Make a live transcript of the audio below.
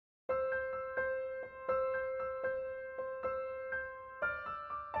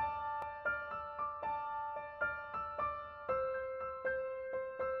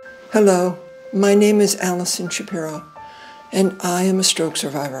Hello, my name is Allison Shapiro, and I am a stroke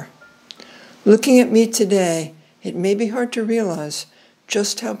survivor. Looking at me today, it may be hard to realize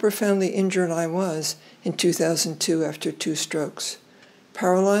just how profoundly injured I was in 2002 after 2 strokes.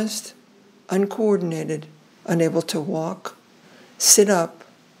 Paralyzed, uncoordinated, unable to walk, sit up,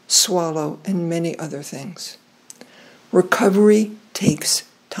 swallow, and many other things. Recovery takes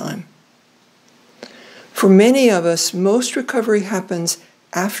time. For many of us, most recovery happens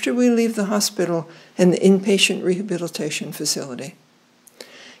after we leave the hospital and the inpatient rehabilitation facility.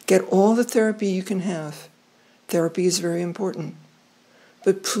 Get all the therapy you can have. Therapy is very important.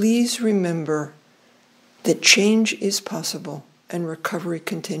 But please remember that change is possible and recovery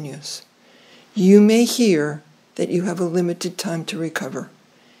continues. You may hear that you have a limited time to recover.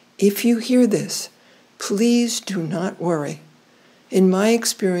 If you hear this, please do not worry. In my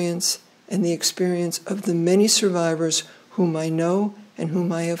experience and the experience of the many survivors whom I know and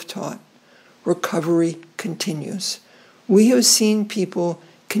whom I have taught, recovery continues. We have seen people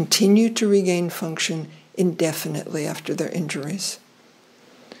continue to regain function indefinitely after their injuries.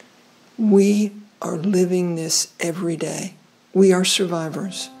 We are living this every day. We are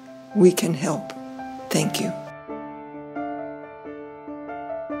survivors. We can help. Thank you.